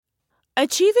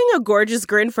Achieving a gorgeous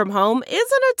grin from home isn't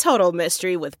a total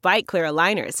mystery with Bite Clear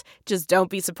aligners. Just don't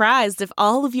be surprised if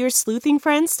all of your sleuthing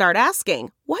friends start asking,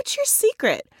 "What's your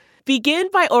secret?" Begin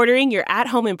by ordering your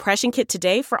at-home impression kit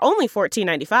today for only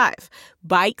 $14.95.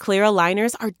 Bite Clear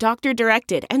aligners are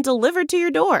doctor-directed and delivered to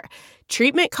your door.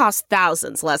 Treatment costs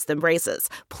thousands less than braces.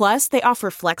 Plus, they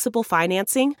offer flexible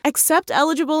financing, accept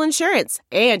eligible insurance,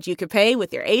 and you can pay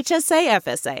with your HSA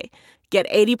FSA. Get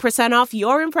 80% off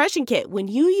your impression kit when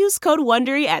you use code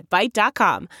WONDERY at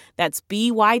Byte.com. That's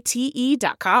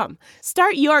BYTE.com.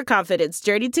 Start your confidence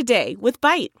journey today with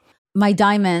Byte. My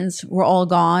diamonds were all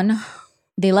gone.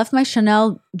 They left my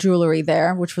Chanel jewelry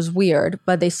there, which was weird,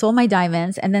 but they stole my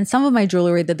diamonds. And then some of my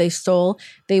jewelry that they stole,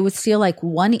 they would steal like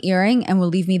one earring and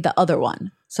would leave me the other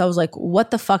one. So I was like,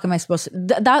 what the fuck am I supposed to...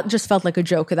 That just felt like a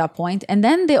joke at that point. And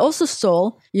then they also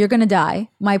stole, you're gonna die,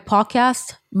 my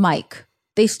podcast mic.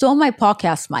 They stole my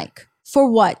podcast mic.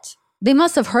 For what? They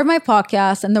must have heard my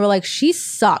podcast and they were like, she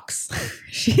sucks.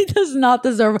 She does not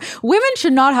deserve... Women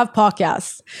should not have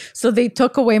podcasts. So they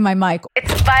took away my mic.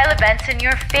 It's Violet Benson,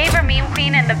 your favorite meme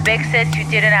queen and the big sis you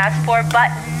didn't ask for but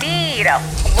need.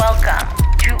 Welcome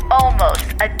to Almost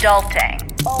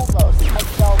Adulting. Almost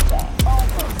Adulting.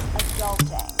 Almost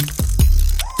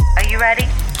Adulting. Are you ready?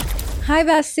 Hi,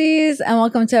 besties, and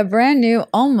welcome to a brand new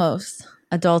Almost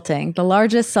Adulting, the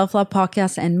largest self-love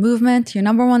podcast and movement, your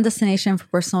number one destination for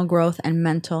personal growth and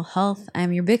mental health.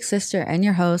 I'm your big sister and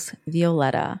your host,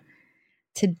 Violetta.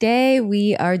 Today,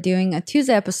 we are doing a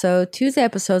Tuesday episode. Tuesday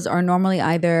episodes are normally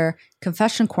either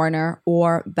Confession Corner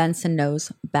or Benson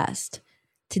Knows Best.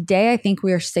 Today, I think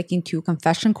we are sticking to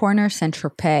Confession Corner St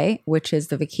Tropez, which is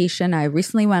the vacation I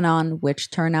recently went on,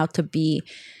 which turned out to be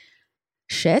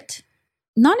shit.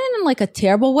 Not in like a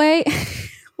terrible way.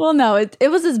 Well, no,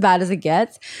 it was as bad as it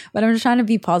gets, but I'm just trying to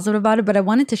be positive about it. But I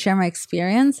wanted to share my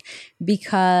experience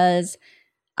because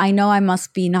I know I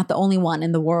must be not the only one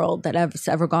in the world that has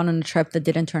ever gone on a trip that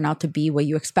didn't turn out to be what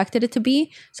you expected it to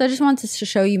be. So I just wanted to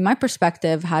show you my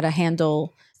perspective, how to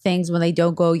handle things when they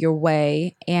don't go your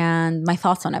way, and my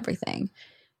thoughts on everything.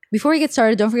 Before we get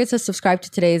started, don't forget to subscribe to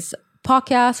today's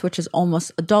podcast, which is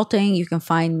Almost Adulting. You can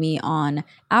find me on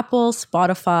Apple,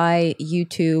 Spotify,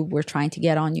 YouTube. We're trying to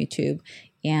get on YouTube.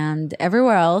 And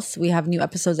everywhere else, we have new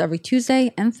episodes every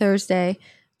Tuesday and Thursday.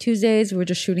 Tuesdays, we're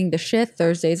just shooting the shit.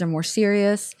 Thursdays are more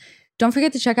serious. Don't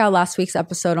forget to check out last week's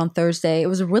episode on Thursday. It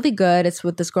was really good. It's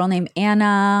with this girl named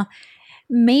Anna.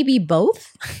 Maybe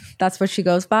both. That's what she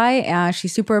goes by.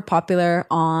 She's super popular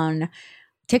on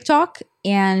TikTok.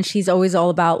 And she's always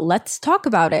all about, let's talk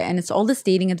about it. And it's all this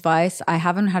dating advice. I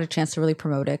haven't had a chance to really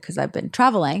promote it because I've been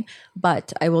traveling,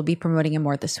 but I will be promoting it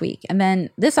more this week. And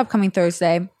then this upcoming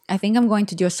Thursday, I think I'm going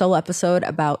to do a solo episode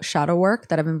about shadow work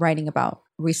that I've been writing about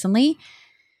recently.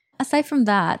 Aside from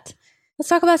that, let's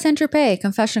talk about St Tropez,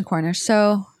 Confession Corner.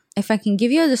 So if I can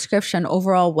give you a description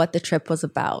overall what the trip was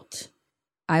about,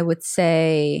 I would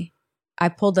say I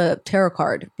pulled a tarot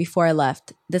card before I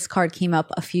left. This card came up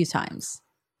a few times.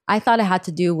 I thought it had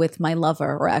to do with my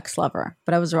lover or ex-lover,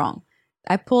 but I was wrong.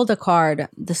 I pulled a card,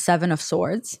 the Seven of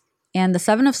Swords. And the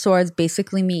Seven of Swords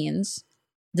basically means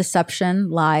deception,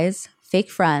 lies, fake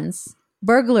friends,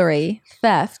 burglary,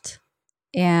 theft,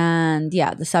 and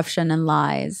deception and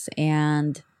lies,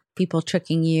 and people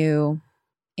tricking you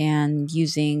and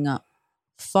using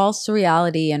false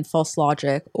reality and false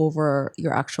logic over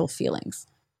your actual feelings.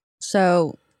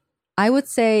 So I would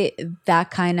say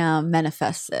that kind of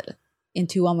manifested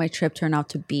into what my trip turned out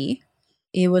to be.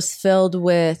 It was filled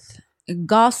with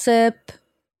gossip,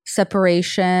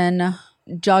 separation,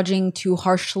 judging too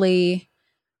harshly,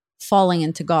 falling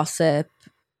into gossip,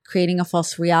 creating a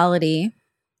false reality,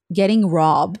 getting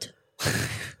robbed,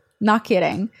 not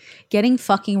kidding, getting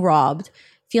fucking robbed,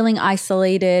 feeling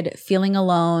isolated, feeling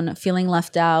alone, feeling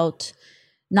left out,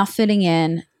 not fitting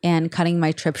in, and cutting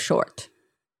my trip short.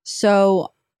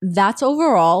 So that's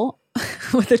overall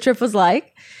what the trip was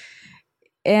like.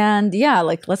 And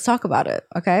let's talk about it,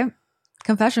 okay?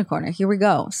 Confession Corner, here we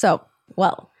go. So,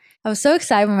 I was so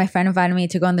excited when my friend invited me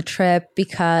to go on the trip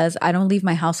because I don't leave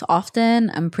my house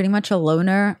often. I'm pretty much a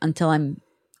loner until I'm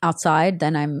outside.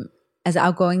 Then I'm as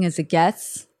outgoing as it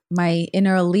gets. My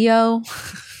inner Leo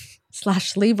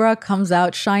 / Libra comes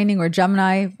out shining, or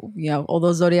Gemini, all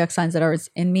those zodiac signs that are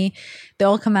in me, they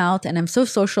all come out, and I'm so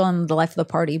social. I'm the life of the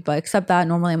party, but except that,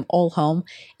 normally I'm all home.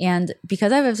 And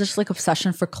because I have just like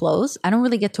obsession for clothes, I don't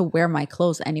really get to wear my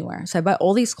clothes anywhere. So I buy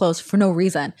all these clothes for no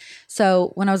reason.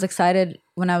 So when I was excited,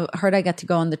 when I heard I get to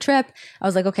go on the trip, I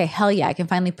was like, okay, hell yeah, I can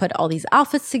finally put all these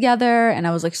outfits together. And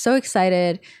I was like so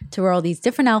excited to wear all these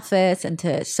different outfits and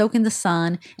to soak in the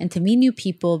sun and to meet new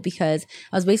people, because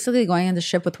I was basically going on the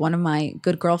trip with one of my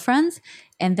good girlfriends.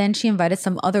 And then she invited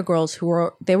some other girls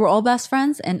they were all best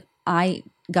friends, and I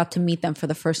got to meet them for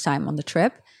the first time on the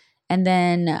trip. And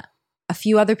then a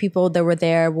few other people that were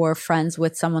there were friends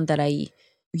with someone that I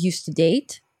used to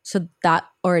date. So that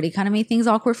already kind of made things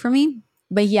awkward for me.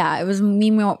 But yeah, it was me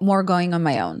more going on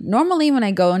my own. Normally when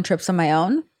I go on trips on my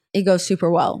own, it goes super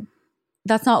well.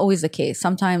 That's not always the case.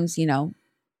 Sometimes,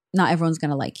 not everyone's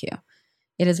going to like you.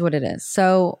 It is what it is.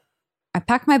 So I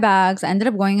packed my bags. I ended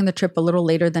up going on the trip a little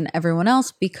later than everyone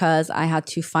else because I had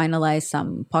to finalize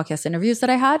some podcast interviews that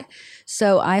I had.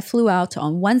 So I flew out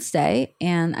on Wednesday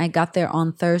and I got there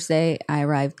on Thursday. I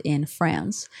arrived in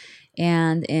France.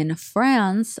 And in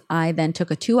France, I then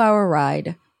took a 2-hour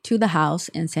ride to the house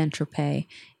in St Tropez.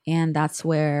 And that's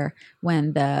when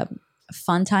the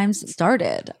fun times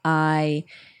started. I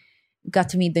got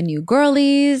to meet the new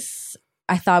girlies.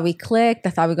 I thought we clicked. I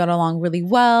thought we got along really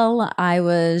well. I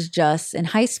was just in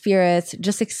high spirits,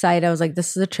 just excited. I was like,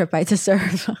 this is a trip I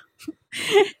deserve.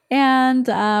 And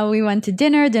we went to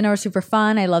dinner. Dinner was super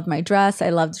fun. I loved my dress. I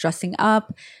loved dressing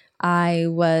up. I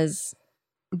was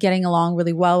getting along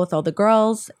really well with all the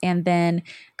girls. And then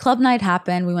club night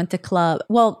happened. We went to club.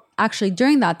 Well, actually,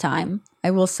 during that time,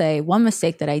 I will say one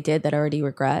mistake that I did that I already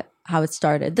regret how it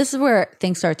started. This is where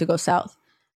things started to go south.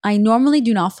 I normally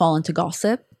do not fall into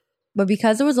gossip. But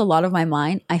because there was a lot of my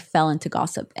mind, I fell into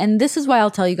gossip. And this is why I'll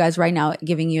tell you guys right now,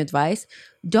 giving you advice.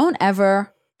 Don't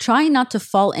ever try not to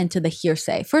fall into the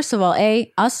hearsay. First of all,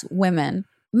 us women,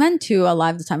 men too, a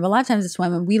lot of the time, but a lot of times it's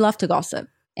women, we love to gossip.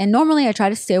 And normally I try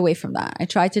to stay away from that. I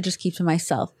try to just keep to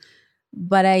myself.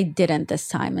 But I didn't this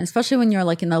time. And especially when you're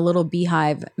like in a little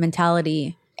beehive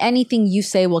mentality, anything you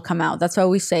say will come out. That's why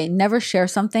we say never share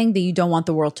something that you don't want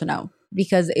the world to know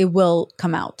because it will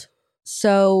come out.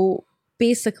 So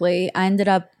basically, I ended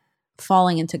up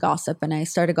falling into gossip and I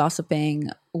started gossiping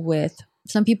with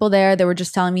some people there. They were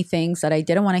just telling me things that I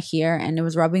didn't want to hear and it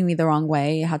was rubbing me the wrong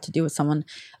way. It had to do with someone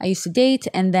I used to date.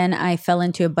 And then I fell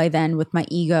into it by then with my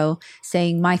ego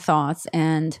saying my thoughts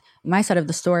and my side of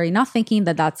the story, not thinking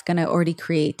that that's going to already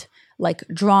create like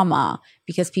drama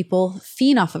because people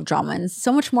feed off of drama. And it's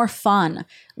so much more fun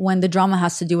when the drama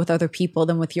has to do with other people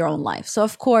than with your own life. So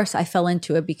of course I fell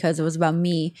into it because it was about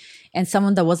me and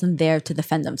someone that wasn't there to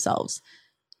defend themselves.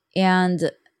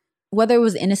 And whether it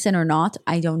was innocent or not,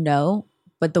 I don't know.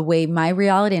 But the way my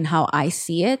reality and how I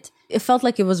see it, it felt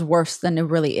like it was worse than it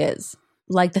really is.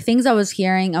 Like the things I was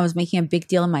hearing, I was making a big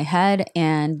deal in my head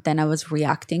and then I was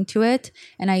reacting to it.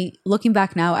 And looking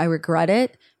back now, I regret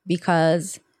it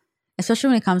because especially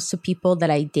when it comes to people that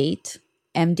I date,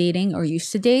 am dating or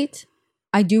used to date,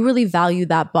 I do really value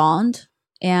that bond.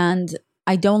 And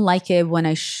I don't like it when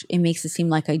it makes it seem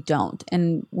like I don't.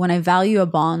 And when I value a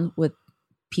bond with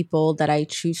people that I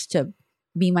choose to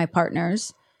be my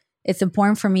partners, it's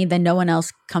important for me that no one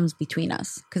else comes between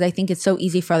us because I think it's so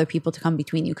easy for other people to come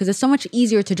between you because it's so much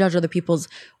easier to judge other people's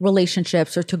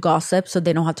relationships or to gossip so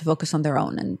they don't have to focus on their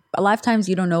own. And a lot of times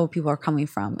you don't know where people are coming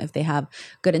from. If they have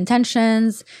good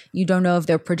intentions, you don't know if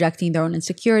they're projecting their own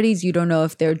insecurities. You don't know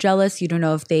if they're jealous. You don't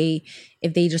know if they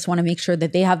just want to make sure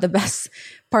that they have the best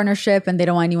partnership and they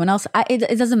don't want anyone else.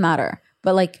 It doesn't matter.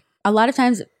 But like, a lot of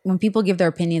times when people give their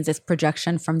opinions, it's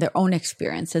projection from their own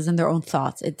experiences and their own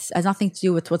thoughts. It has nothing to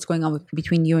do with what's going on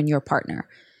between you and your partner.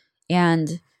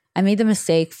 And I made the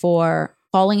mistake for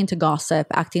falling into gossip,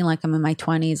 acting like I'm in my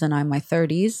 20s and I'm in my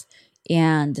 30s,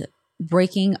 and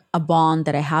breaking a bond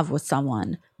that I have with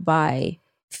someone by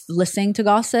listening to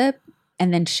gossip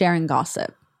and then sharing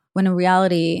gossip. When in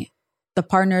reality, the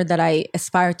partner that I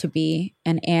aspire to be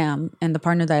and am, and the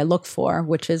partner that I look for,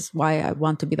 which is why I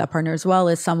want to be that partner as well,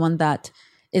 is someone that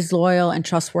is loyal and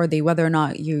trustworthy. Whether or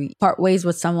not you part ways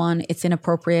with someone, it's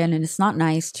inappropriate and it's not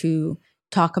nice to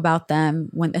talk about them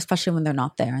especially when they're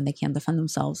not there and they can't defend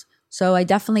themselves. So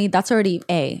that's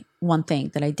already one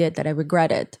thing that I did that I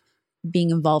regretted being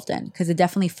involved in because it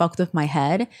definitely fucked with my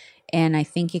head. And I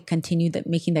think it continued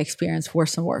making the experience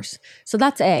worse and worse. So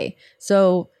that's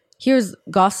So here's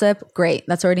gossip. Great.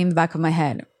 That's already in the back of my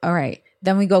head. All right.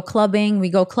 Then we go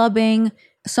clubbing.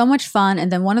 So much fun.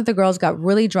 And then one of the girls got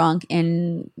really drunk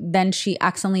and then she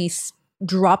accidentally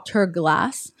dropped her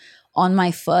glass on my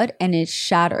foot and it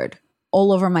shattered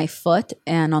all over my foot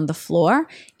and on the floor.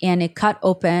 And it cut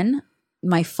open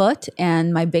my foot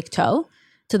and my big toe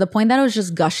to the point that it was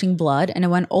just gushing blood. And it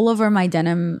went all over my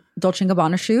denim Dolce &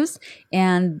 Gabbana shoes.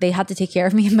 And they had to take care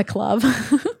of me in the club.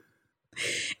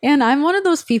 And I'm one of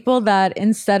those people that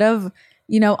instead of,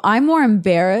 I'm more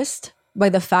embarrassed by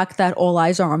the fact that all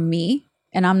eyes are on me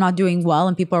and I'm not doing well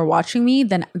and people are watching me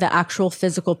than the actual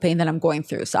physical pain that I'm going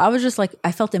through. So I was just like,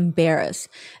 I felt embarrassed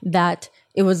that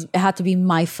it had to be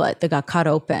my foot that got cut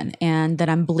open and that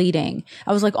I'm bleeding.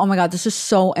 I was like, oh my God, this is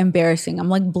so embarrassing. I'm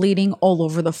like bleeding all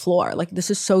over the floor. Like,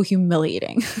 this is so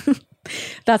humiliating.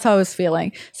 That's how I was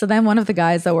feeling. So then one of the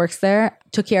guys that works there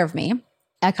took care of me.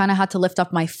 I kind of had to lift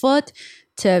up my foot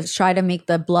to try to make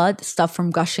the blood stuff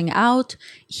from gushing out.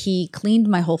 He cleaned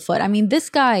my whole foot. I mean, this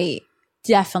guy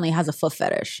definitely has a foot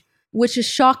fetish, which is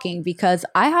shocking because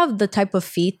I have the type of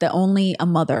feet that only a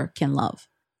mother can love.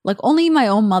 Like, only my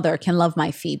own mother can love my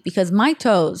feet, because my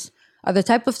toes are the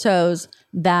type of toes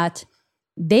that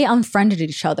they unfriended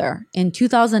each other in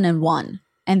 2001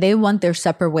 and they went their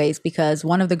separate ways because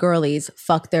one of the girlies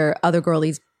fucked their other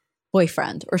girlie's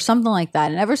boyfriend or something like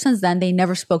that. And ever since then, they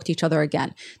never spoke to each other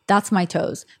again. That's my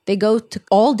toes. They go to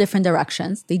all different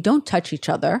directions. They don't touch each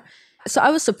other. So I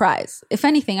was surprised. If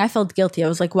anything, I felt guilty. I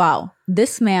was like, wow,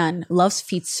 this man loves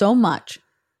feet so much.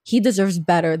 He deserves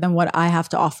better than what I have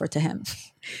to offer to him.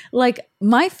 Like,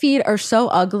 my feet are so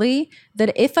ugly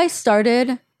that if I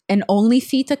started an only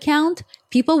feet account,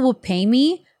 people would pay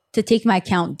me to take my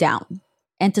account down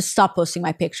and to stop posting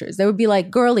my pictures. They would be like,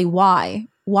 girly, why?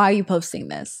 Why are you posting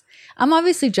this? I'm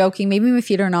obviously joking. Maybe my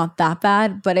feet are not that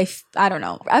bad, but I don't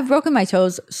know. I've broken my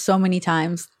toes so many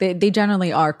times. They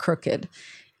generally are crooked.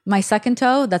 My second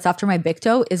toe, that's after my big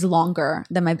toe, is longer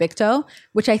than my big toe,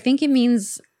 which I think it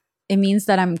means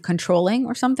that I'm controlling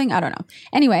or something. I don't know.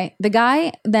 Anyway, the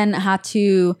guy then had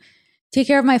to take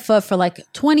care of my foot for like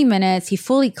 20 minutes. He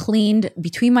fully cleaned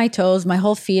between my toes, my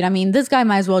whole feet. I mean, this guy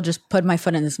might as well just put my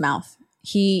foot in his mouth.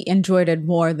 He enjoyed it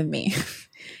more than me.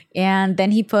 And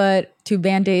then he put 2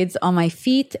 Band-Aids on my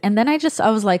feet. And then I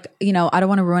was like, I don't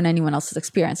want to ruin anyone else's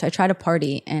experience. I try to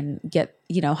party and get,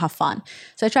 have fun.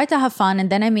 So I tried to have fun. And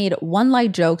then I made one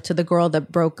light joke to the girl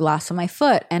that broke glass on my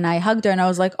foot. And I hugged her and I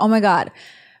was like, oh my God,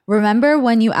 remember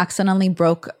when you accidentally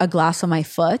broke a glass on my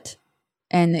foot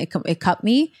and it cut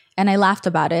me? And I laughed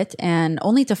about it, and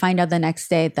only to find out the next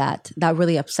day that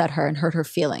really upset her and hurt her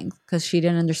feelings because she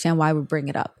didn't understand why I would bring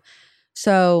it up.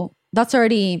 So that's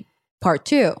already part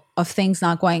 2 of things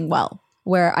not going well,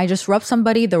 where I just rubbed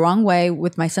somebody the wrong way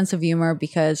with my sense of humor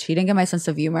because she didn't get my sense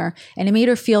of humor, and it made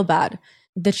her feel bad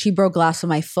that she broke glass on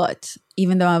my foot,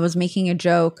 even though I was making a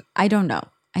joke. I don't know.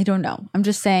 I'm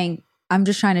just saying, I'm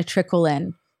just trying to trickle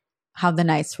in how the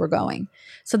nights were going.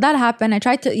 So that happened. I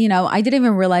tried to, I didn't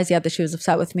even realize yet that she was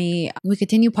upset with me. We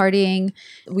continued partying.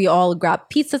 We all grabbed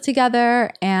pizza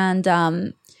together,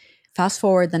 and fast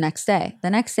forward the next day. The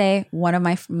next day, one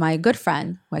of my good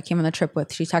friend who I came on the trip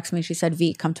with, she texted me. She said,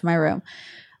 V, come to my room.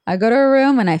 I go to her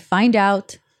room and I find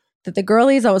out that the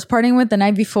girlies I was partying with the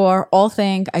night before all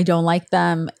think I don't like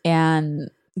them and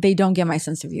they don't get my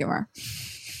sense of humor.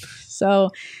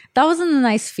 So that wasn't a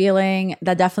nice feeling.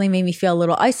 That definitely made me feel a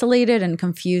little isolated and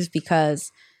confused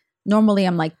because normally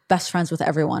I'm like best friends with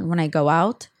everyone when I go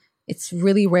out. It's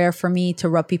really rare for me to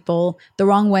rub people the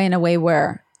wrong way in a way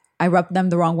where I rub them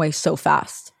the wrong way so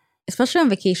fast, especially on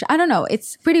vacation. I don't know.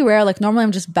 It's pretty rare. Like, normally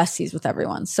I'm just besties with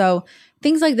everyone. So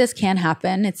things like this can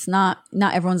happen. It's not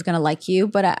everyone's going to like you,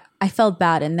 but I felt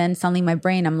bad. And then suddenly my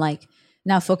brain, I'm like,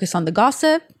 now focus on the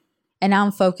gossip. And now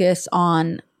I'm focused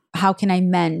on how can I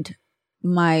mend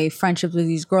my friendships with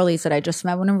these girlies that I just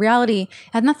met, when in reality,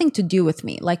 it had nothing to do with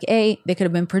me. Like, they could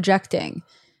have been projecting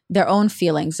their own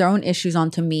feelings, their own issues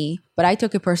onto me, but I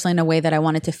took it personally in a way that I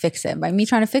wanted to fix it. By me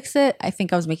trying to fix it, I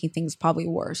think I was making things probably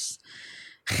worse.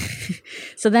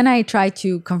 So then I tried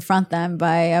to confront them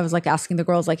I was like asking the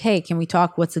girls like, hey, can we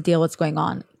talk? What's the deal? What's going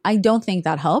on? I don't think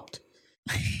that helped,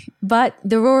 but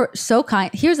they were so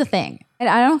kind. Here's the thing.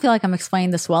 I don't feel like I'm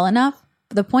explaining this well enough.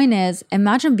 The point is,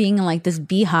 imagine being in like this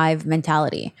beehive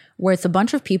mentality where it's a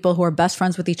bunch of people who are best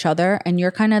friends with each other and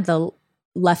you're kind of the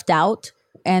left out.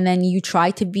 And then you try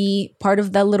to be part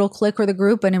of that little clique or the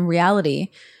group. But in reality,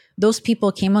 those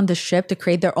people came on the ship to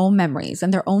create their own memories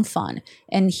and their own fun.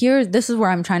 And this is where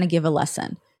I'm trying to give a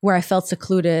lesson, where I felt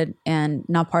secluded and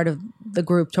not part of the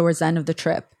group towards the end of the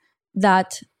trip.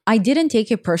 That I didn't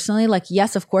take it personally. Like,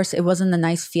 yes, of course, it wasn't a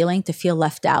nice feeling to feel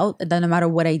left out. That no matter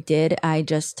what I did, I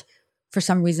just, for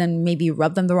some reason, maybe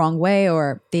rubbed them the wrong way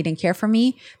or they didn't care for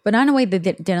me. But not in a way that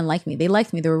they didn't like me. They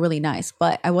liked me. They were really nice.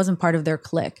 But I wasn't part of their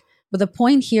clique. But the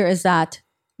point here is that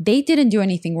they didn't do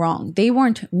anything wrong. They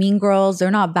weren't mean girls.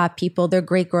 They're not bad people. They're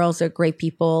great girls. They're great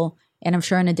people. And I'm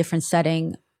sure in a different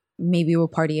setting, maybe we'll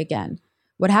party again.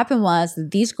 What happened was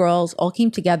that these girls all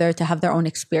came together to have their own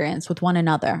experience with one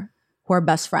another, who are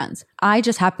best friends. I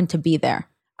just happened to be there.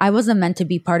 I wasn't meant to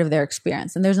be part of their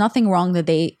experience. And there's nothing wrong that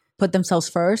they put themselves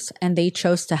first and they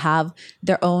chose to have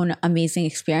their own amazing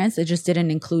experience. It just didn't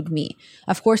include me.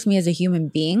 Of course, me as a human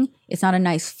being, it's not a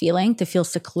nice feeling to feel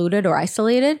secluded or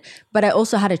isolated, but I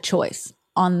also had a choice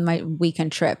on my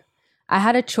weekend trip. I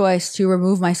had a choice to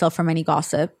remove myself from any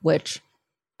gossip, which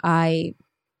I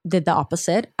did the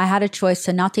opposite. I had a choice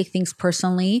to not take things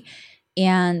personally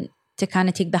and to kind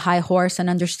of take the high horse and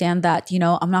understand that,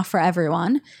 I'm not for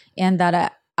everyone and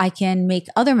that I can make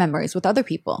other memories with other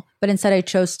people. But instead, I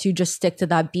chose to just stick to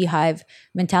that beehive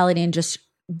mentality and just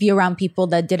be around people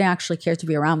that didn't actually care to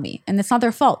be around me. And it's not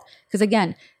their fault because,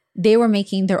 again, they were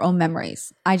making their own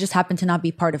memories. I just happened to not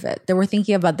be part of it. They were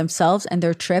thinking about themselves and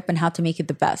their trip and how to make it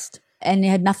the best. And it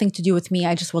had nothing to do with me.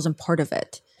 I just wasn't part of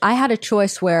it. I had a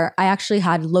choice where I actually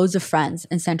had loads of friends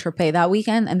in St Tropez that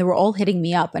weekend and they were all hitting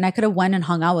me up and I could have went and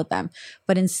hung out with them.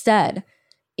 But instead,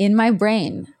 in my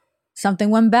brain, something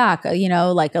went back,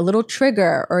 like a little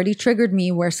trigger already triggered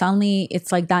me where suddenly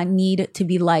it's like that need to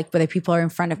be liked by the people are in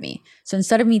front of me. So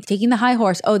instead of me taking the high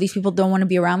horse, these people don't want to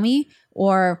be around me,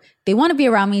 or they want to be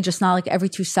around me, just not like every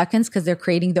 2 seconds because they're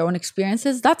creating their own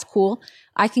experiences. That's cool.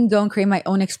 I can go and create my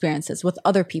own experiences with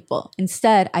other people.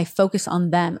 Instead, I focus on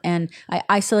them and I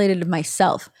isolated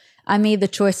myself. I made the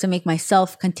choice to make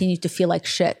myself continue to feel like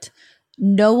shit.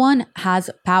 No one has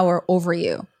power over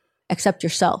you except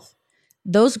yourself.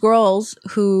 Those girls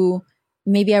who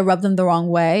maybe I rubbed them the wrong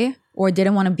way or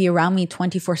didn't want to be around me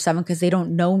 24/7 because they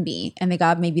don't know me and they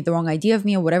got maybe the wrong idea of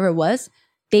me or whatever it was,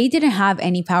 they didn't have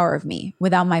any power of me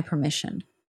without my permission.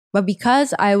 But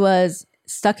because I was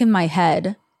stuck in my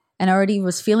head and already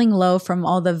was feeling low from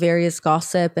all the various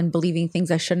gossip and believing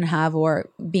things I shouldn't have or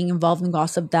being involved in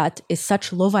gossip that is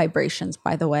such low vibrations,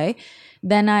 by the way,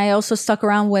 then I also stuck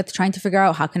around with trying to figure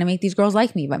out how can I make these girls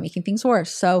like me by making things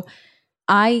worse. So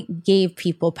I gave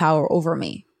people power over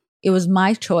me. It was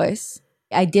my choice.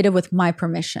 I did it with my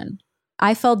permission.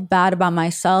 I felt bad about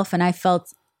myself and I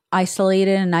felt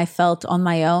isolated and I felt on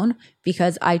my own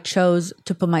because I chose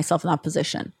to put myself in that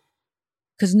position.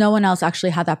 Because no one else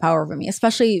actually had that power over me,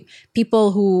 especially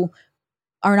people who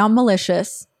are not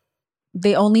malicious.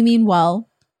 They only mean well.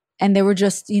 And they were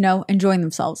just, enjoying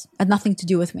themselves. It had nothing to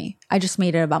do with me. I just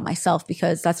made it about myself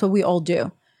because that's what we all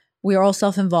do. We are all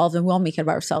self-involved and we all make it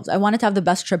about ourselves. I wanted to have the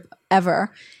best trip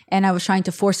ever. And I was trying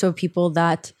to force over people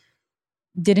that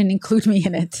didn't include me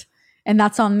in it. And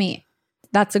that's on me.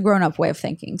 That's a grown-up way of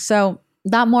thinking. So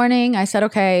that morning I said,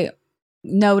 okay,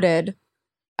 noted.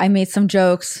 I made some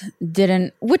jokes,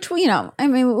 it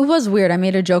was weird. I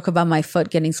made a joke about my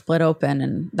foot getting split open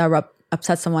and that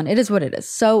upset someone. It is what it is.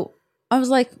 So I was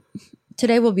like,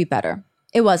 today will be better.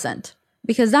 It wasn't.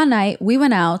 Because that night we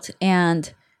went out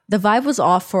and the vibe was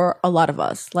off for a lot of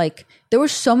us. Like there were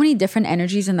so many different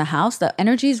energies in the house. The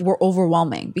energies were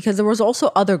overwhelming because there was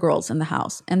also other girls in the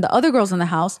house. And the other girls in the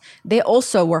house, they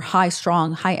also were high,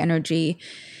 strong, high energy,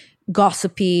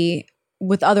 gossipy,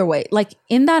 with other way. Like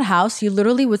in that house, you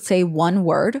literally would say one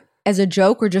word as a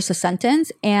joke or just a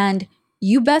sentence. And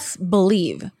you best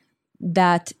believe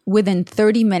that within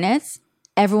 30 minutes,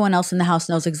 everyone else in the house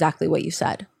knows exactly what you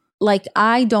said. Like,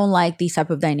 I don't like these type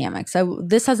of dynamics.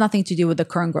 This has nothing to do with the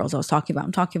current girls I was talking about.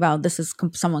 I'm talking about this is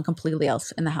someone completely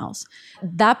else in the house.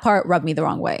 That part rubbed me the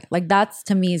wrong way. Like that's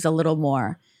to me is a little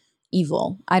more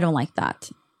evil. I don't like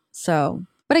that. So,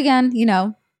 but again,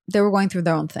 they were going through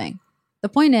their own thing. The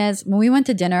point is, when we went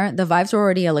to dinner, the vibes were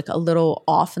already like a little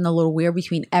off and a little weird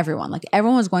between everyone. Like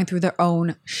everyone was going through their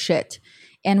own shit.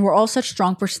 And we're all such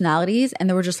strong personalities. And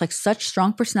there were just like such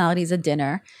strong personalities at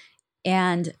dinner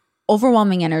and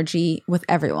overwhelming energy with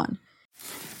everyone.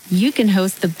 You can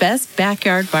host the best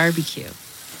backyard barbecue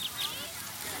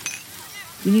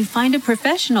when you find a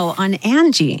professional on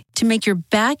Angie to make your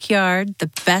backyard the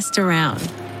best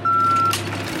around.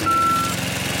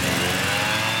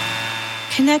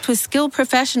 Connect with skilled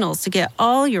professionals to get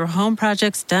all your home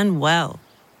projects done well.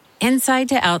 Inside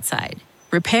to outside,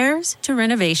 repairs to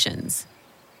renovations.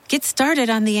 Get started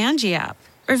on the Angie app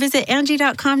or visit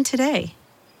Angie.com today.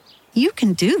 You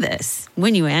can do this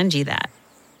when you Angie that.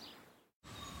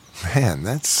 Man,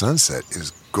 that sunset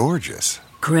is gorgeous.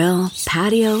 Grill,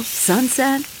 patio,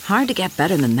 sunset. Hard to get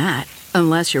better than that.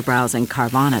 Unless you're browsing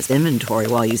Carvana's inventory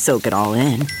while you soak it all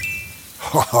in.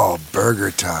 Oh,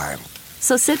 burger time.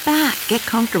 So sit back, get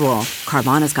comfortable.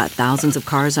 Carvana's got thousands of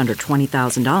cars under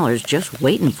 $20,000 just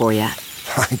waiting for you.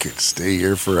 I could stay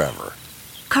here forever.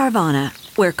 Carvana,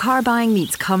 where car buying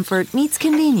meets comfort meets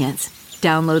convenience.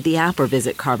 Download the app or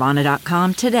visit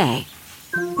Carvana.com today.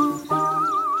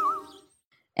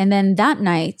 And then that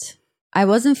night, I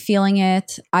wasn't feeling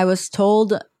it. I was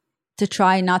told to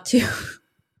try not to.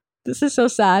 This is so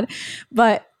sad.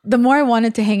 But the more I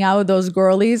wanted to hang out with those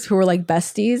girlies who were like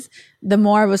besties, the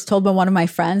more I was told by one of my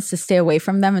friends to stay away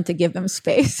from them and to give them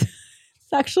space.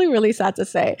 It's actually really sad to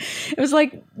say. It was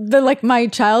like my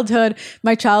childhood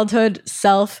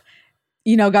self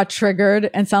got triggered,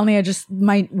 and suddenly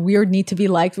my weird need to be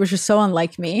liked was just so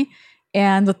unlike me,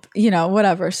 and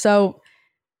whatever. So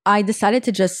I decided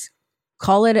to just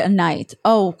call it a night.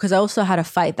 Oh, because I also had a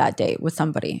fight that day with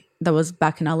somebody that was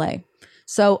back in LA.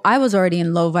 So I was already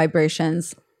in low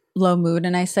vibrations, low mood,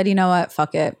 and I said, you know what,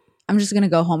 fuck it. I'm just going to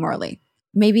go home early.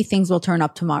 Maybe things will turn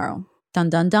up tomorrow. Dun,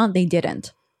 dun, dun. They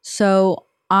didn't. So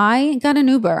I got an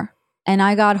Uber and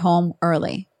I got home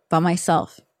early by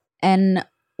myself. And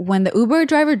when the Uber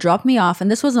driver dropped me off, and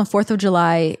this was on 4th of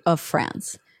July of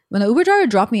France, when the Uber driver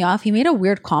dropped me off, he made a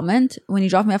weird comment. When he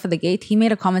dropped me off at the gate, he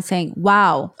made a comment saying,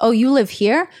 wow, oh, you live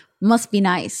here? Must be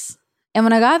nice. And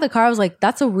when I got out of the car, I was like,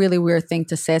 that's a really weird thing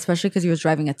to say, especially because he was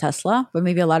driving a Tesla. But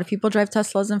maybe a lot of people drive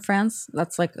Teslas in France. That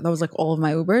was like all of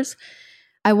my Ubers.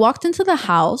 I walked into the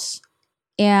house,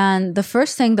 and the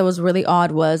first thing that was really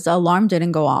odd was the alarm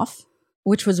didn't go off,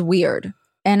 which was weird.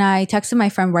 And I texted my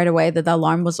friend right away that the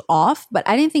alarm was off, but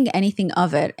I didn't think anything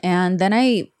of it. And then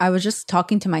I was just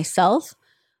talking to myself.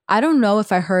 I don't know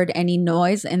if I heard any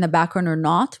noise in the background or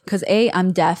not, because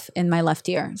I'm deaf in my left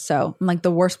ear. So I'm like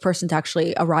the worst person to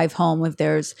actually arrive home if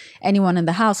there's anyone in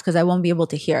the house, because I won't be able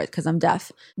to hear it because I'm deaf.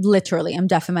 Literally, I'm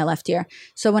deaf in my left ear.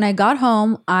 So when I got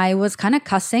home, I was kind of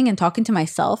cussing and talking to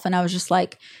myself, and I was just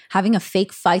like having a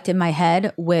fake fight in my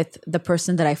head with the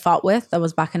person that I fought with that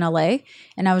was back in LA.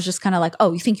 And I was just kind of like,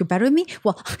 oh, you think you're better than me?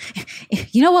 Well,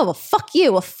 you know what? Well, fuck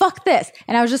you. Well, fuck this.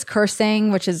 And I was just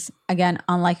cursing, which is, again,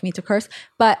 unlike me to curse.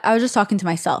 But I was just talking to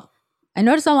myself. I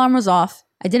noticed the alarm was off.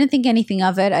 I didn't think anything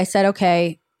of it. I said,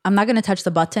 okay, I'm not going to touch the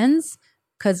buttons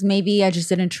because maybe I just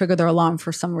didn't trigger their alarm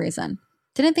for some reason.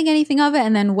 Didn't think anything of it,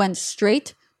 and then went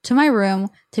straight to my room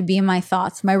to be in my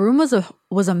thoughts. My room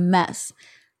was a mess.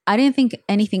 I didn't think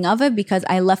anything of it because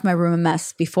I left my room a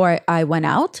mess before I went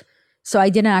out. So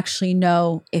I didn't actually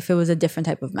know if it was a different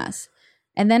type of mess.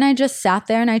 And then I just sat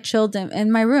there and I chilled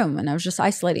in my room, and I was just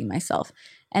isolating myself.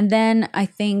 And then I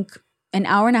think an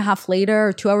hour and a half later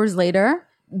or 2 hours later,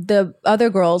 the other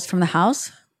girls from the house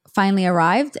finally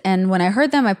arrived. And when I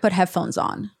heard them, I put headphones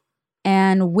on.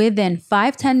 And within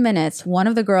 5-10 minutes, one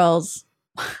of the girls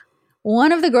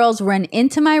ran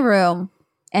into my room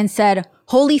and said,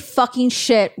 holy fucking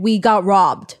shit, we got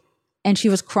robbed. And she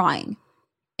was crying.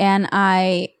 And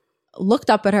I looked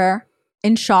up at her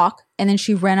in shock, and then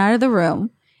she ran out of the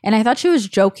room. And I thought she was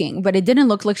joking, but it didn't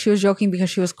look like she was joking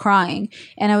because she was crying.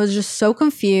 And I was just so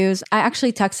confused. I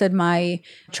actually texted my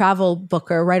travel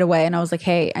booker right away, and I was like,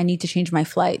 hey, I need to change my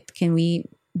flight. Can we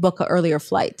book an earlier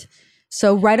flight?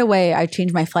 So right away, I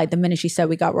changed my flight the minute she said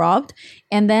we got robbed.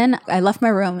 And then I left my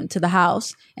room to the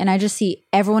house, and I just see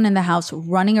everyone in the house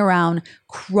running around,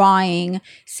 crying,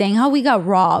 saying how we got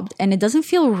robbed. And it doesn't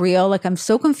feel real. Like, I'm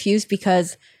so confused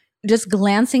because just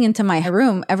glancing into my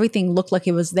room, everything looked like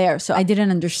it was there. So I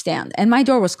didn't understand. And my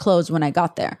door was closed when I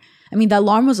got there. I mean, the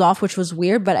alarm was off, which was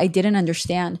weird, but I didn't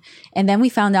understand. And then we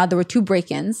found out there were 2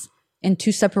 break-ins in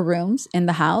 2 separate rooms in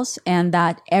the house, and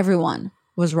that everyone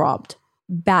was robbed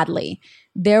badly.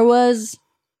 There was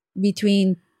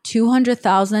between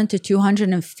 $200,000 to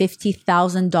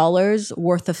 $250,000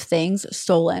 worth of things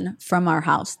stolen from our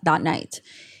house that night.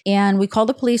 And we called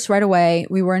the police right away.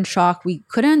 We were in shock. We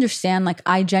couldn't understand. Like,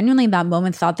 I genuinely in that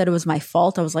moment thought that it was my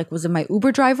fault. I was like, was it my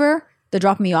Uber driver that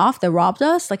dropped me off that robbed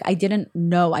us? Like, I didn't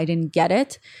know. I didn't get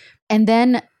it. And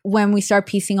then when we started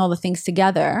piecing all the things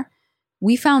together,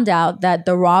 we found out that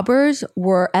the robbers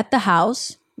were at the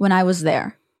house when I was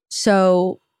there.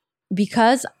 So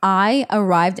because I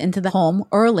arrived into the home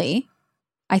early,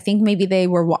 I think maybe they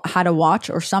had a watch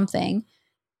or something.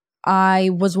 I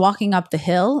was walking up the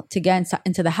hill to get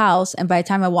into the house, and by the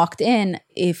time I walked in,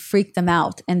 it freaked them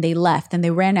out, and they left, and they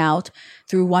ran out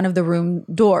through one of the room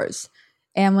doors.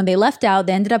 And when they left out,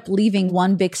 they ended up leaving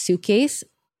one big suitcase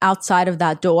outside of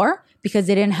that door because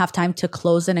they didn't have time to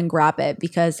close it and grab it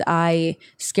because I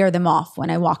scared them off when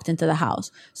I walked into the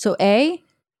house. So I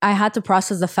had to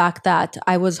process the fact that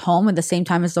I was home at the same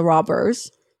time as the robbers,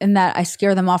 and that I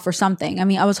scared them off or something. I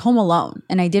mean, I was home alone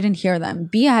and I didn't hear them.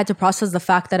 B, I had to process the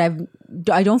fact that I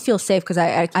don't feel safe because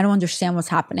I don't understand what's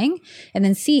happening. And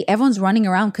then C, everyone's running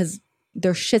around because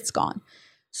their shit's gone.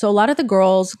 So a lot of the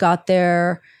girls got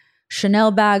their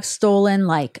Chanel bags stolen,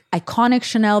 like iconic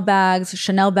Chanel bags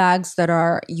that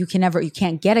are you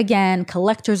can't get again,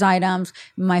 collector's items.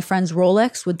 My friend's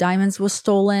Rolex with diamonds was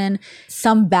stolen.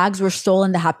 Some bags were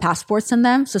stolen that had passports in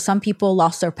them. So some people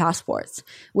lost their passports,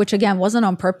 which again wasn't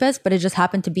on purpose, but it just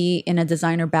happened to be in a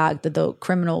designer bag that the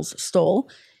criminals stole.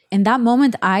 In that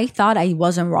moment, I thought I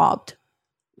wasn't robbed.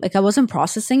 Like, I wasn't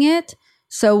processing it.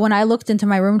 So when I looked into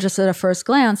my room just at a first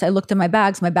glance, I looked at my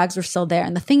bags. My bags were still there.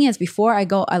 And the thing is, before I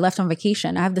left on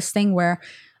vacation, I have this thing where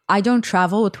I don't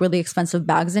travel with really expensive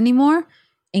bags anymore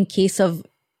in case of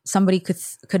somebody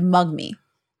could mug me.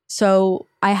 So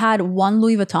I had one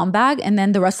Louis Vuitton bag, and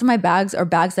then the rest of my bags are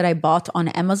bags that I bought on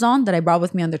Amazon that I brought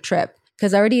with me on the trip,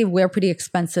 because I already wear pretty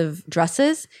expensive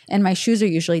dresses and my shoes are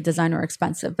usually designer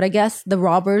expensive. But I guess the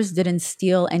robbers didn't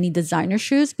steal any designer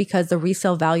shoes because the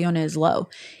resale value on it is low.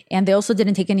 And they also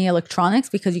didn't take any electronics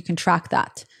because you can track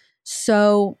that.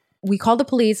 So we called the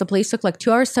police. The police took like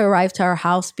 2 hours to arrive to our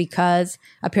house because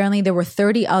apparently there were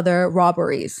 30 other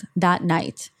robberies that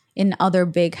night in other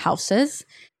big houses.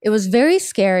 It was very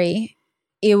scary.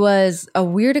 It was a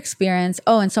weird experience.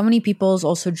 Oh, and so many people's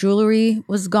also jewelry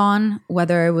was gone,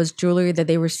 whether it was jewelry that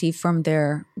they received from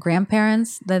their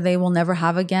grandparents that they will never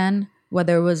have again,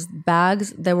 whether it was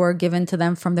bags that were given to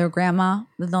them from their grandma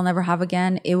that they'll never have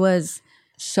again. It was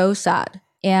so sad.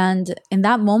 And in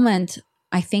that moment,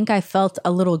 I think I felt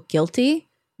a little guilty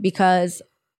because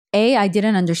A, I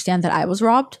didn't understand that I was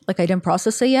robbed. Like I didn't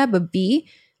process it yet. But B,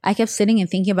 I kept sitting and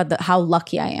thinking about how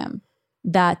lucky I am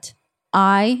that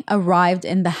I arrived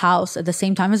in the house at the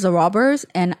same time as the robbers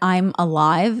and I'm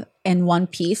alive in one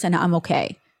piece and I'm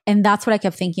okay. And that's what I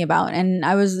kept thinking about. And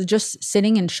I was just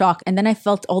sitting in shock. And then I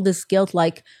felt all this guilt,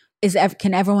 like,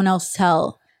 can everyone else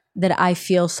tell that I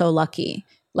feel so lucky?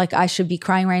 Like I should be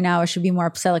crying right now. I should be more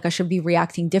upset. Like I should be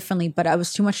reacting differently. But I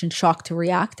was too much in shock to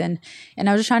react. And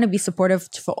I was just trying to be supportive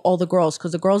for all the girls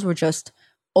because the girls were just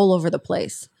all over the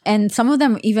place. And some of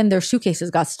them, even their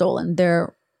suitcases got stolen.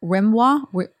 Their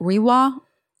Riwa,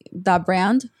 that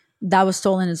brand, that was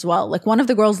stolen as well. Like one of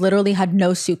the girls literally had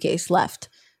no suitcase left.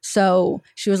 So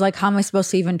she was like, how am I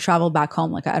supposed to even travel back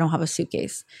home? Like I don't have a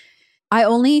suitcase. I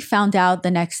only found out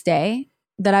the next day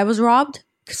that I was robbed.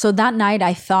 So that night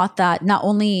I thought that not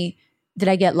only did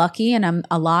I get lucky and I'm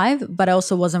alive, but I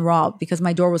also wasn't robbed because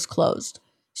my door was closed.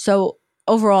 So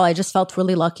overall, I just felt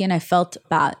really lucky and I felt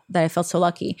bad that I felt so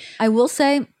lucky. I will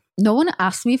say no one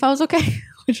asked me if I was okay,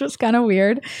 which was kind of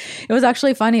weird. It was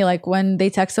actually funny. Like when they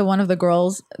texted one of the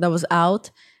girls that was out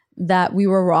that we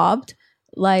were robbed,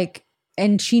 like,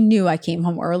 and she knew I came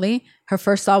home early. Her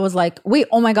first thought was like, wait,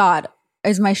 oh my God,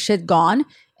 is my shit gone?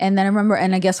 And then I remember,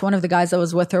 and I guess one of the guys that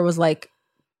was with her was like,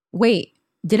 wait,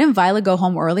 didn't Violet go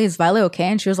home early? Is Violet okay?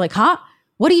 And she was like, huh?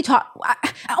 What are you talking?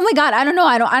 Oh my God, I don't know.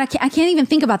 I can't even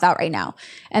think about that right now.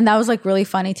 And that was like really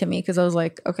funny to me because I was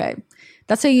like, okay,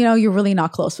 that's how you know you're really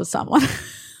not close with someone.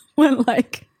 When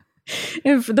like,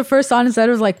 if the first song said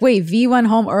was like, wait, V went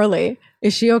home early.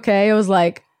 Is she okay? It was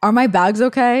like, are my bags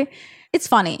okay? It's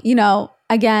funny, you know,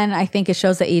 again, I think it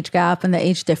shows the age gap and the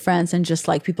age difference and just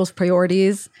like people's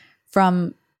priorities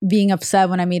from being upset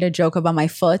when I made a joke about my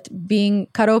foot being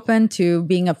cut open to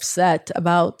being upset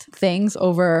about things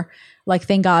over like,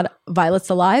 thank God Violet's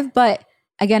alive. But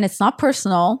again, it's not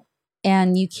personal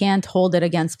and you can't hold it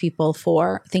against people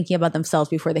for thinking about themselves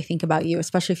before they think about you,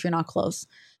 especially if you're not close.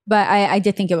 But I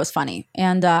did think it was funny.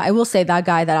 And I will say that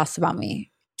guy that asked about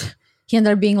me, he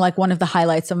ended up being like one of the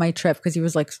highlights of my trip because he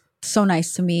was like so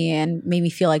nice to me and made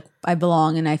me feel like I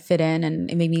belong and I fit in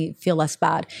and it made me feel less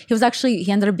bad.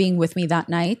 He ended up being with me that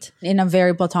night in a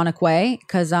very platonic way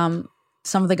because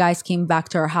some of the guys came back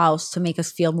to our house to make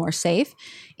us feel more safe.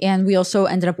 And we also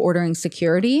ended up ordering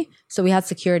security. So we had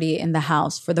security in the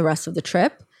house for the rest of the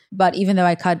trip. But even though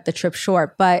I cut the trip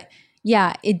short, but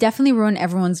yeah, it definitely ruined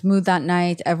everyone's mood that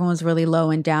night. Everyone's really low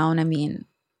and down. I mean,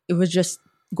 it was just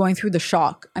going through the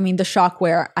shock. I mean, the shock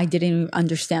where I didn't even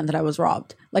understand that I was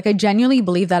robbed. Like I genuinely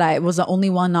believe that I was the only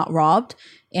one not robbed.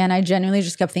 And I genuinely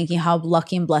just kept thinking how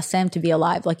lucky and blessed I am to be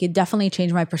alive. Like it definitely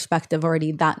changed my perspective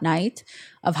already that night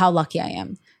of how lucky I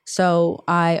am. So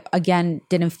I, again,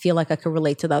 didn't feel like I could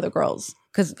relate to the other girls.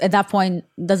 Because at that point,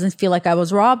 it doesn't feel like I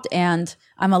was robbed and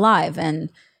I'm alive. And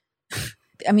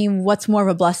I mean, what's more of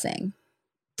a blessing?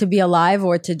 To be alive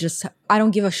or to just, I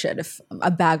don't give a shit if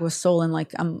a bag was stolen,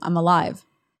 like I'm alive.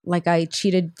 Like I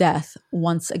cheated death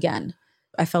once again.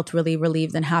 I felt really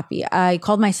relieved and happy. I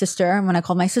called my sister. And when I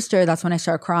called my sister, that's when I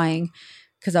started crying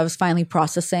because I was finally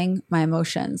processing my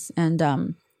emotions. And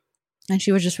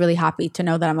she was just really happy to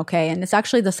know that I'm okay. And it's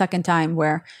actually the second time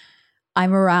where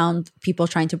I'm around people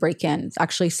trying to break in. It's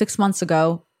actually 6 months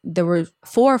ago, there were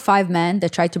 4 or 5 men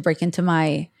that tried to break into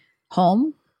my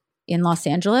home in Los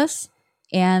Angeles.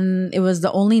 And it was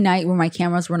the only night where my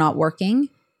cameras were not working.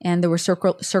 And they were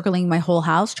circling my whole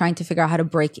house, trying to figure out how to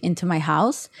break into my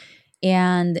house.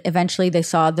 And eventually they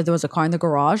saw that there was a car in the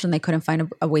garage and they couldn't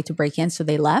find a way to break in. So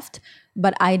they left.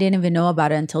 But I didn't even know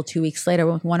about it until 2 weeks later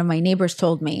when one of my neighbors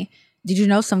told me, did you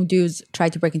know some dudes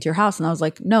tried to break into your house? And I was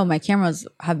like, no, my cameras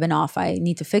have been off. I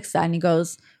need to fix that. And he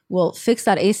goes, well, fix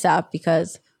that ASAP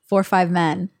because 4 or 5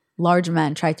 men large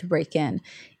men tried to break in.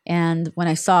 And when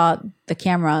I saw the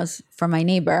cameras from my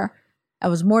neighbor, I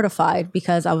was mortified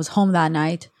because I was home that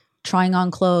night trying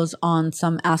on clothes on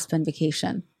some Aspen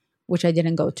vacation, which I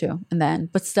didn't go to in the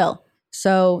end, but still.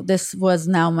 So this was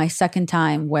now my second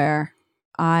time where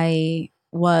I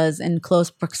was in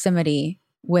close proximity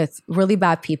with really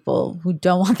bad people who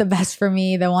don't want the best for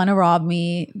me. They want to rob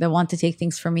me. They want to take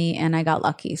things from me. And I got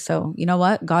lucky. So you know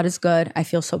what? God is good. I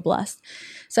feel so blessed.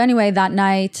 So anyway, that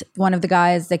night, one of the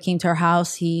guys that came to our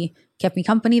house, he kept me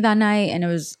company that night, and it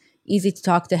was easy to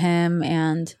talk to him.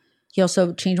 And he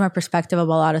also changed my perspective of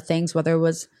a lot of things, whether it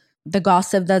was the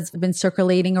gossip that's been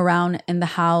circulating around in the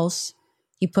house.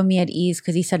 He put me at ease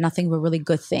because he said nothing but really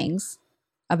good things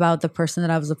about the person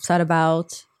that I was upset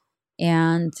about.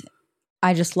 And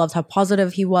I just loved how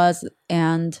positive he was,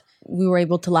 and we were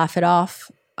able to laugh it off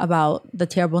about the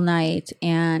terrible night,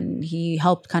 and he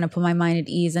helped kind of put my mind at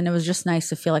ease, and it was just nice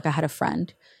to feel like I had a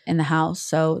friend in the house.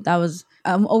 So that was,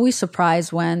 I'm always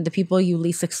surprised when the people you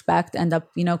least expect end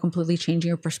up, completely changing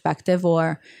your perspective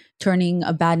or turning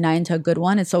a bad night into a good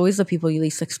one. It's always the people you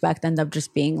least expect end up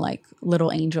just being like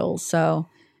little angels. So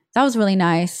that was really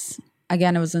nice.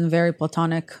 Again, it was in a very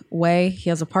platonic way.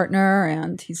 He has a partner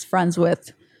and he's friends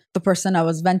with the person I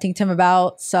was venting to him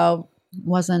about. So it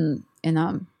wasn't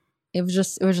it was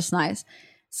just nice.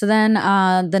 So then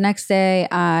the next day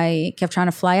I kept trying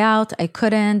to fly out. I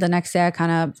couldn't. The next day I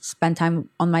kind of spent time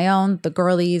on my own. The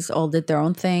girlies all did their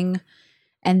own thing.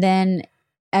 And then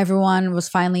everyone was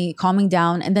finally calming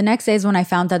down. And the next day is when I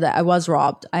found out that I was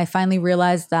robbed. I finally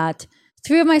realized that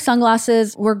 3 of my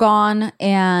sunglasses were gone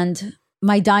and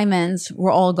my diamonds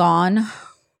were all gone.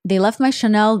 They left my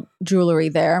Chanel jewelry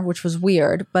there, which was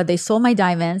weird, but they stole my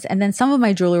diamonds. And then some of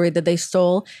my jewelry that they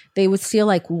stole, they would steal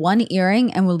like one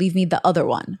earring and would leave me the other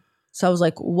one. So I was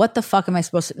like, what the fuck am I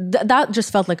supposed to? That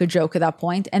just felt like a joke at that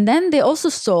point. And then they also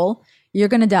stole, you're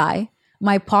going to die,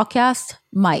 my podcast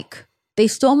mic. They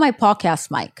stole my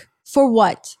podcast mic. For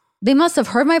what? They must have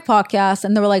heard my podcast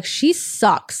and they were like, she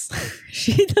sucks.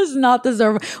 She does not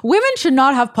deserve. Women should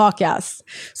not have podcasts.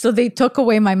 So they took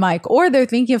away my mic, or they're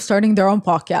thinking of starting their own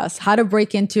podcast, how to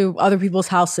break into other people's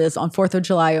houses on 4th of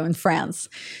July in France.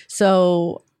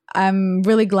 So I'm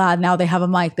really glad now they have a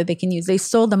mic that they can use. They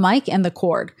stole the mic and the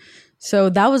cord.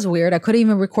 So that was weird. I couldn't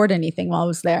even record anything while I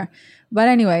was there. But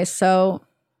anyway, so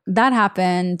that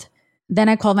happened. Then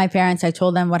I called my parents. I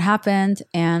told them what happened.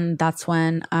 And that's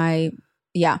when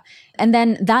And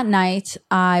then that night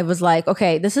I was like,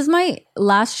 okay, this is my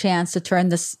last chance to turn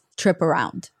this trip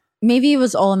around. Maybe it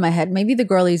was all in my head. Maybe the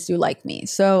girlies do like me.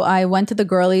 So I went to the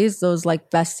girlies, those like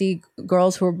bestie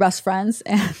girls who were best friends.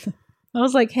 And I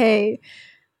was like, hey,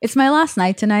 it's my last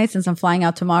night tonight since I'm flying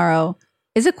out tomorrow.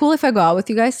 Is it cool if I go out with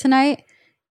you guys tonight?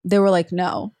 They were like,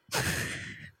 no.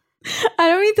 I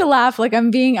don't mean to laugh. Like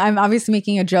I'm obviously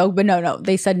making a joke, but no.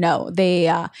 They said no. They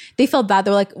felt bad.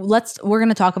 They were like, we're going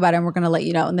to talk about it and we're going to let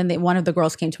you know. And then one of the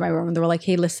girls came to my room and they were like,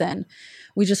 hey, listen,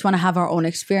 we just want to have our own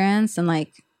experience. And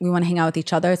like, we want to hang out with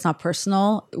each other. It's not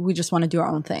personal. We just want to do our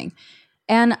own thing.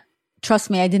 And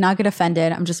trust me, I did not get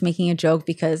offended. I'm just making a joke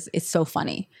because it's so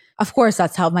funny. Of course,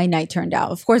 that's how my night turned out.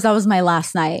 Of course, that was my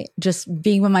last night, just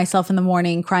being with myself in the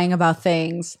morning, crying about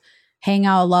things, hang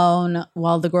out alone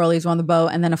while the girlies were on the boat.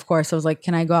 And then, of course, I was like,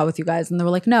 can I go out with you guys? And they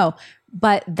were like, no.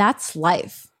 But that's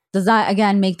life. Does that,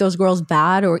 again, make those girls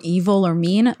bad or evil or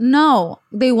mean? No.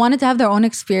 They wanted to have their own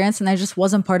experience, and I just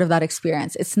wasn't part of that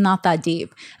experience. It's not that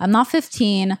deep. I'm not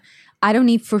 15. I don't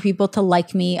need for people to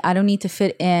like me. I don't need to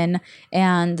fit in.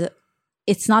 And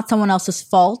it's not someone else's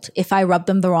fault if I rub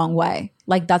them the wrong way.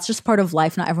 Like, that's just part of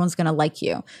life. Not everyone's going to like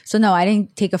you. So no, I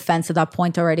didn't take offense at that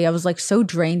point already. I was like so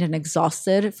drained and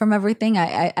exhausted from everything.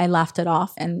 I laughed it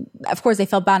off. And of course they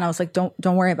felt bad. And I was like,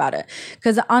 don't worry about it.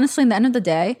 Because honestly, in the end of the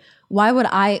day, why would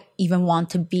I even want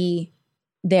to be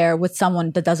there with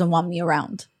someone that doesn't want me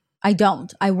around?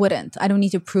 I wouldn't. I don't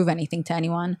need to prove anything to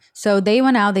anyone. So they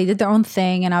went out, they did their own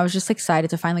thing, and I was just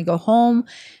excited to finally go home.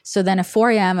 So then at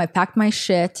 4 a.m., I packed my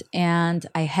shit and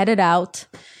I headed out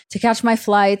to catch my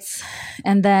flights.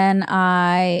 And then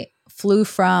I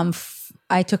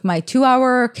took my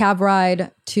 2-hour cab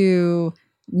ride to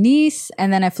Nice,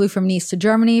 and then I flew from Nice to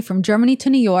Germany, from Germany to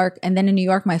New York, and then in New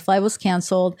York my flight was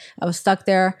canceled. I was stuck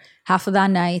there half of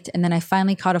that night, and then I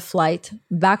finally caught a flight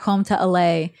back home to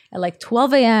LA at like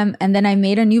 12 a.m. and then I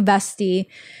made a new bestie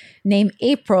named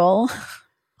April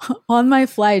on my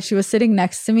flight. She was sitting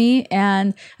next to me,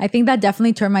 and I think that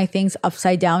definitely turned my things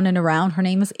upside down and around. Her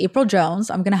name is April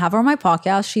Jones. I'm gonna have her on my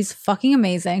podcast. She's fucking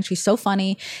amazing. She's so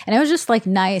funny, and it was just like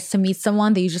nice to meet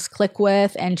someone that you just click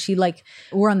with, and she like,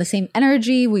 we're on the same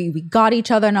energy. We got each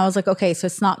other, and I was like, okay, so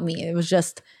it's not me. It was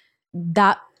just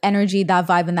that energy, that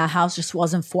vibe in that house just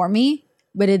wasn't for me.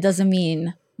 But it doesn't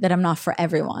mean that I'm not for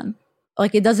everyone.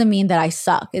 Like, it doesn't mean that I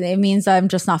suck. It means that I'm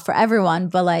just not for everyone.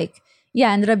 But like, yeah,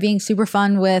 it ended up being super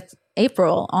fun with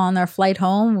April. On our flight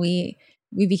home, we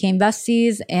became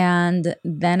besties, and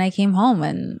then I came home,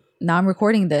 and now I'm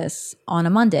recording this on a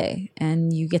Monday,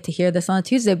 and you get to hear this on a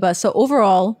Tuesday. But so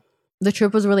overall, the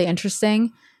trip was really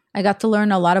interesting. I got to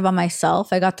learn a lot about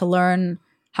myself. I got to learn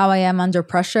how I am under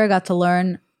pressure. I got to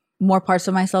learn more parts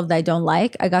of myself that I don't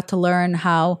like. I got to learn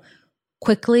how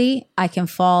quickly I can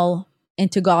fall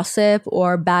into gossip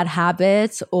or bad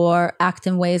habits or act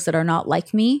in ways that are not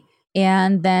like me.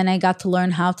 And then I got to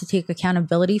learn how to take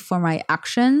accountability for my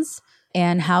actions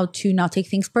and how to not take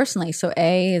things personally. So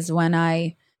A is when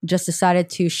I just decided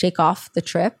to shake off the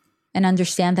trip and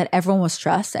understand that everyone was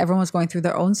stressed. Everyone was going through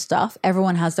their own stuff.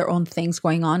 Everyone has their own things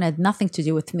going on. It had nothing to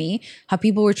do with me. How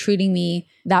people were treating me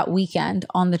that weekend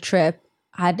on the trip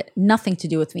had nothing to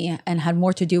do with me and had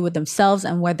more to do with themselves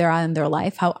and where they're at in their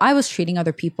life. How I was treating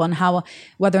other people and how,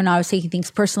 whether or not I was taking things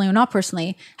personally or not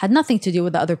personally, had nothing to do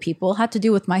with the other people, had to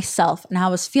do with myself and how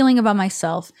I was feeling about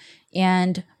myself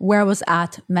and where I was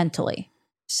at mentally.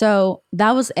 So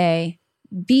that was A.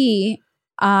 B,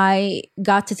 I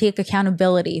got to take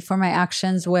accountability for my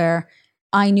actions where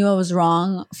I knew I was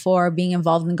wrong for being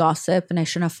involved in gossip and I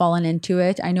shouldn't have fallen into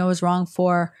it. I knew I was wrong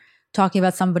for talking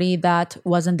about somebody that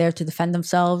wasn't there to defend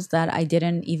themselves, that I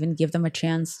didn't even give them a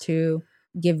chance to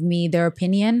give me their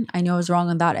opinion. I knew I was wrong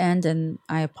on that end, and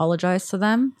I apologized to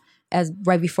them as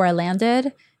right before I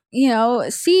landed. You know,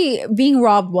 C, being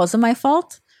robbed wasn't my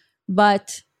fault,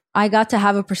 but I got to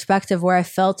have a perspective where I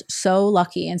felt so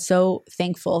lucky and so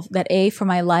thankful that A, for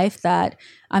my life, that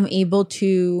I'm able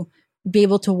to be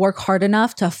able to work hard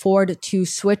enough to afford to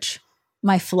switch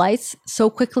my flights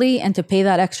so quickly and to pay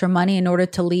that extra money in order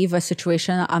to leave a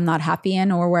situation I'm not happy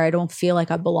in or where I don't feel like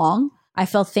I belong. I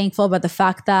felt thankful about the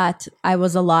fact that I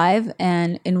was alive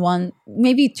and in one,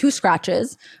 maybe two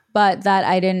scratches, but that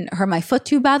I didn't hurt my foot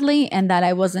too badly and that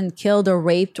I wasn't killed or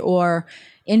raped or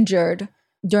injured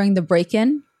during the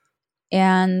break-in.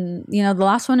 And, you know, the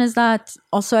last one is that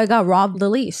also I got robbed the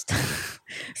least.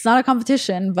 It's not a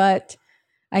competition, but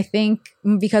I think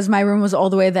because my room was all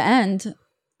the way at the end,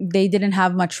 they didn't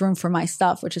have much room for my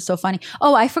stuff, which is so funny.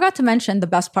 Oh, I forgot to mention the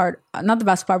best part, not the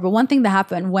best part, but one thing that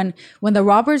happened when the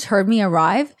robbers heard me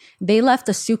arrive, they left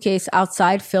a suitcase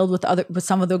outside filled with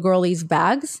some of the girlies'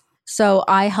 bags. So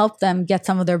I helped them get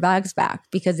some of their bags back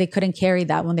because they couldn't carry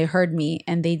that when they heard me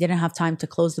and they didn't have time to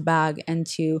close the bag and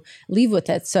to leave with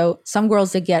it. So some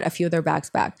girls did get a few of their bags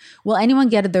back. Will anyone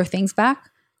get their things back?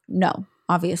 No,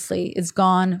 obviously. It's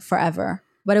gone forever.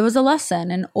 But it was a lesson.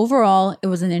 And overall, it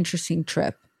was an interesting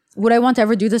trip. Would I want to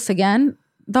ever do this again?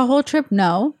 The whole trip?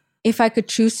 No. If I could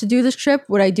choose to do this trip,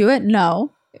 would I do it?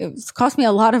 No. It cost me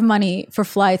a lot of money for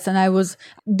flights. And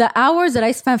the hours that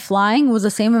I spent flying was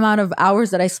the same amount of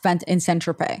hours that I spent in St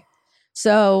Tropez.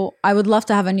 So I would love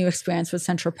to have a new experience with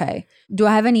St Tropez. Do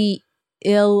I have any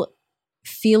ill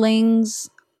feelings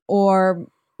or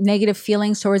negative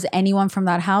feelings towards anyone from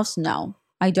that house? No,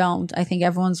 I don't. I think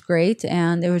everyone's great.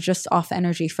 And it was just off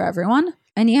energy for everyone.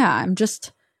 And yeah, I'm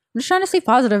just trying to stay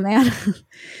positive, man.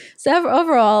 So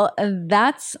overall,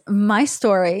 that's my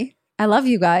story. I love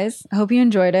you guys. I hope you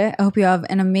enjoyed it. I hope you have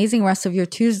an amazing rest of your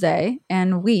Tuesday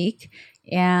and week.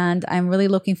 And I'm really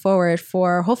looking forward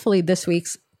for hopefully this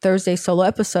week's Thursday solo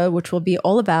episode, which will be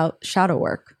all about shadow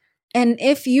work. And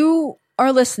if you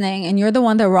are listening and you're the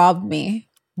one that robbed me,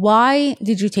 why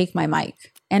did you take my mic?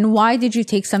 And why did you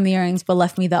take some earrings but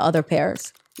left me the other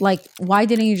pairs? Like, why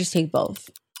didn't you just take both?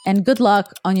 And good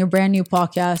luck on your brand new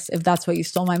podcast if that's what you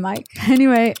stole my mic.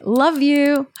 Anyway, love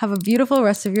you. Have a beautiful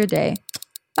rest of your day.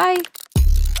 Bye.